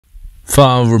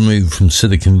Far removed from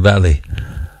Silicon Valley,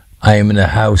 I am in a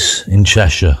house in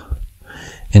Cheshire,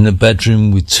 in a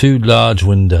bedroom with two large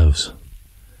windows.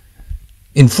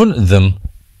 In front of them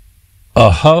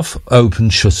are half-open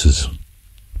shutters.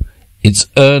 It's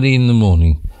early in the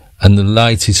morning, and the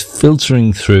light is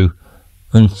filtering through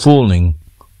and falling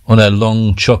on our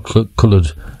long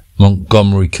chocolate-coloured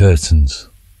Montgomery curtains,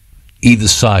 either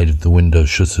side of the window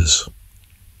shutters.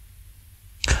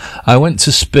 I went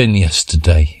to spin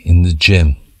yesterday in the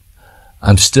gym.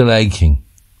 I'm still aching.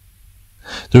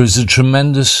 There is a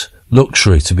tremendous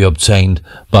luxury to be obtained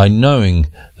by knowing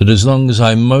that as long as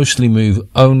I mostly move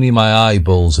only my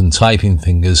eyeballs and typing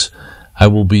fingers, I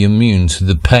will be immune to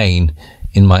the pain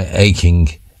in my aching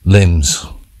limbs.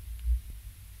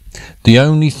 The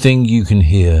only thing you can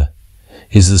hear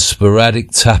is the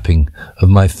sporadic tapping of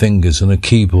my fingers on a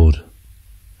keyboard.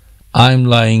 I'm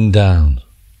lying down.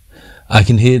 I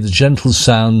can hear the gentle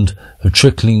sound of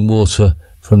trickling water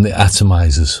from the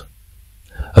atomizers.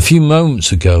 A few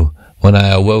moments ago, when I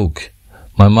awoke,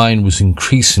 my mind was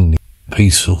increasingly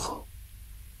peaceful.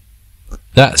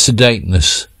 That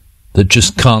sedateness that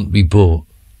just can't be bought.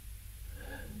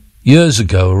 Years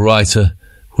ago, a writer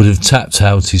would have tapped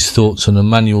out his thoughts on a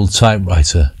manual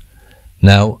typewriter.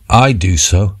 Now I do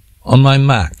so on my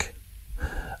Mac.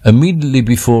 Immediately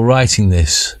before writing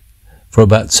this, for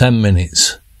about 10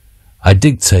 minutes, I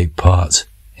did take part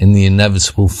in the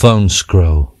inevitable phone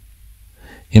scroll.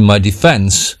 In my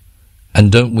defence,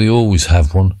 and don't we always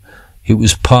have one, it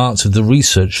was part of the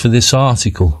research for this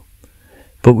article.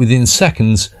 But within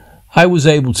seconds, I was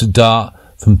able to dart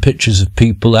from pictures of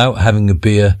people out having a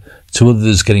beer to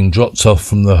others getting dropped off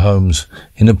from their homes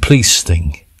in a police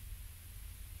sting.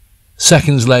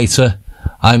 Seconds later,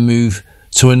 I move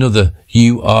to another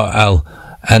URL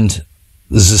and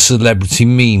there's a celebrity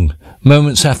meme.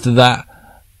 Moments after that,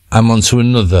 I'm on to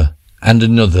another and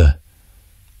another.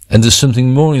 And there's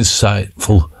something more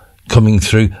insightful coming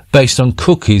through based on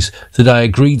cookies that I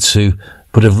agreed to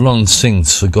but have long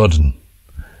since forgotten.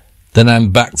 Then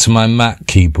I'm back to my Mac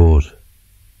keyboard.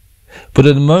 But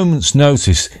at a moment's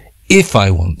notice, if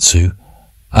I want to,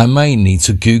 I may need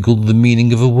to Google the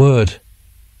meaning of a word.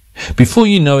 Before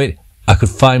you know it, I could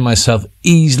find myself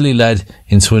easily led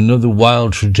into another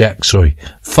wild trajectory,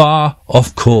 far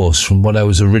off course from what I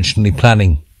was originally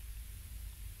planning.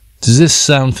 Does this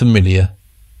sound familiar?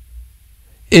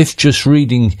 If just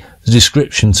reading the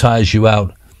description tires you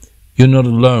out, you're not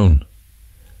alone.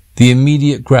 The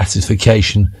immediate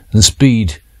gratification and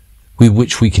speed with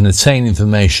which we can attain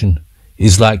information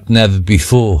is like never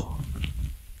before.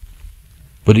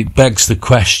 But it begs the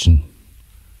question,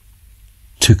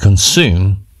 to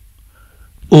consume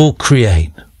or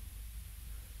create?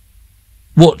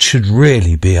 What should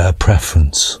really be our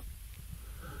preference?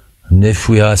 And if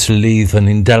we are to leave an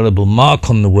indelible mark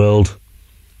on the world,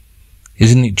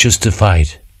 isn't it justified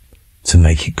to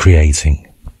make it creating?